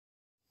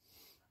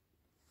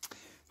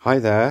Hi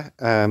there.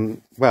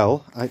 I'm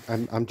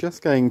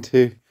just going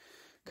to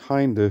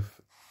kind of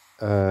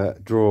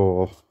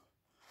draw.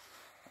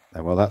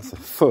 Well, that's a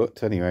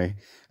foot anyway.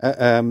 Uh,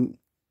 um,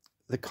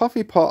 the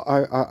coffee pot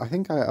I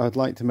think I'd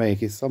like to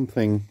make is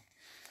something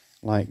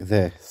like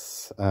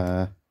this.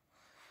 Yep,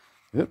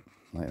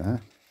 like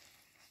that.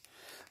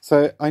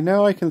 So I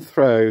know I can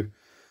throw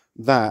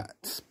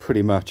that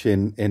pretty much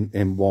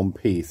in one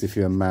piece if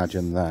you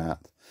imagine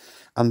that.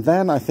 And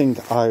then I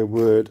think I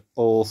would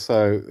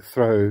also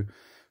throw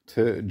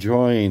to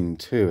join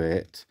to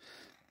it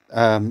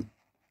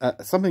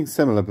something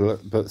similar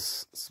but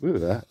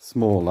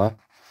smaller,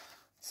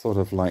 sort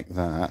of like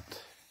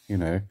that, you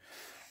know,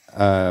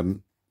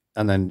 and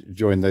then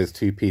join those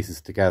two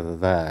pieces together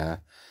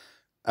there.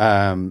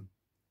 And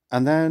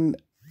then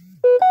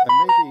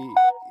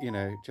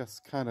maybe,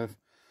 just kind of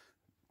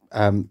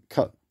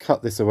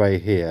cut this away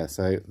here,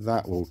 so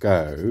that will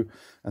go,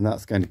 and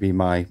that's going to be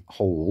my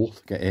hole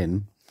to get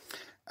in.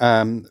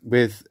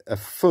 With a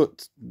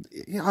foot,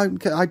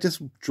 I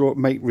just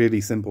make really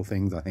simple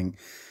things, I think,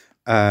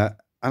 and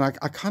I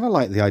kind of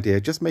like the idea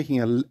of just making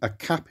a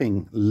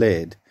capping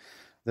lid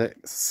that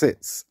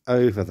sits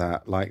over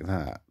that like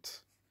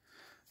that.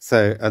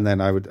 So, and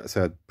then I'd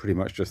pretty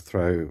much just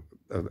throw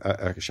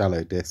a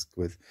shallow disc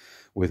with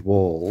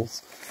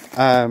walls.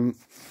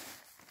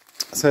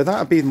 So that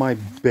would be my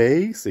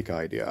basic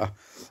idea.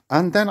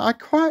 And then I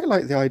quite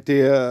like the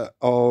idea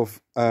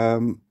of,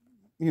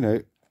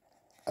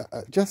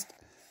 just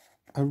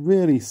a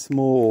really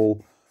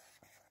small,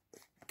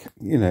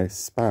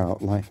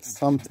 spout, like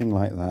something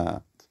like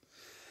that.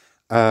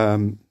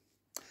 And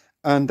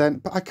then,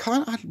 but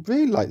I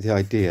really like the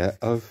idea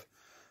of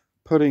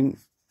putting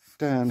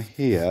down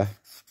here,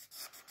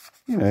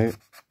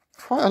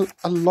 quite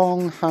a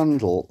long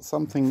handle,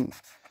 something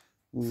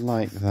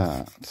like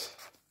that.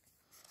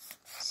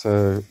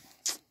 So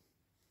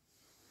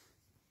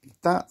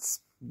that's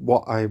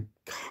what I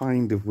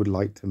kind of would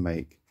like to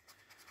make,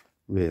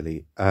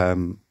 really.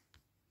 And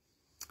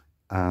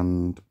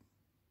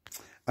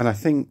I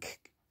think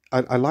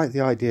I like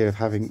the idea of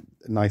having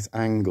nice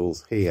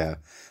angles here,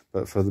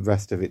 but for the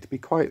rest of it to be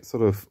quite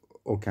sort of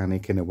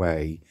organic in a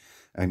way,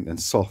 and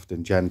soft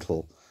and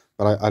gentle.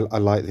 But I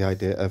like the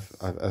idea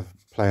of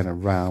playing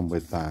around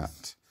with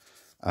that,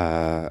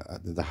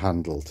 the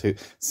handle too,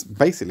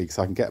 basically, because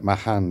I can get my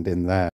hand in there.